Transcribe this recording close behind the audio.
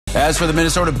As for the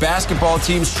Minnesota basketball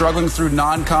team, struggling through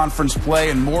non-conference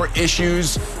play and more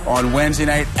issues on Wednesday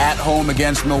night at home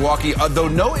against Milwaukee, though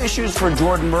no issues for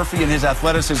Jordan Murphy and his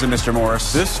athleticism, Mr.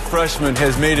 Morris. This freshman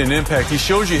has made an impact. He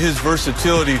shows you his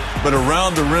versatility, but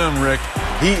around the rim, Rick,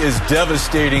 he is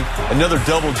devastating. Another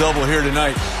double-double here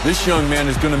tonight. This young man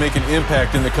is going to make an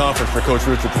impact in the conference for Coach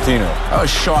Richard Pitino. Oh,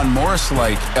 Sean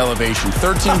Morris-like elevation.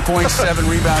 13.7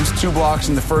 rebounds, 2 blocks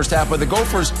in the first half, but the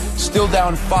Gophers still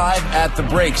down 5 at the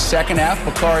break. Second half,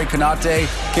 Bakari Konate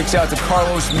kicks out to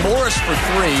Carlos Morris for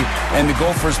 3, and the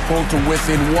Gophers pulled to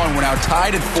within 1. We're now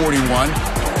tied at 41.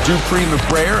 Dupree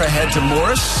McBrayer ahead to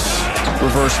Morris.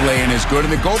 Reverse lay-in is good,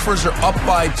 and the Gophers are up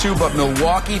by 2, but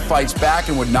Milwaukee fights back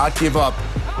and would not give up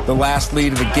the last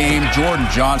lead of the game. Jordan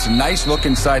Johnson, nice look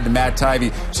inside to Matt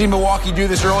Tivey. See Milwaukee do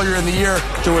this earlier in the year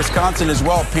to Wisconsin as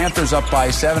well. Panthers up by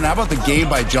 7. How about the game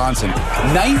by Johnson?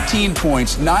 19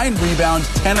 points, 9 rebounds,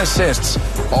 10 assists.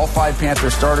 All 5 Panther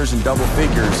starters in double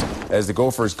figures as the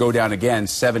Gophers go down again,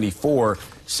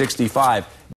 74-65.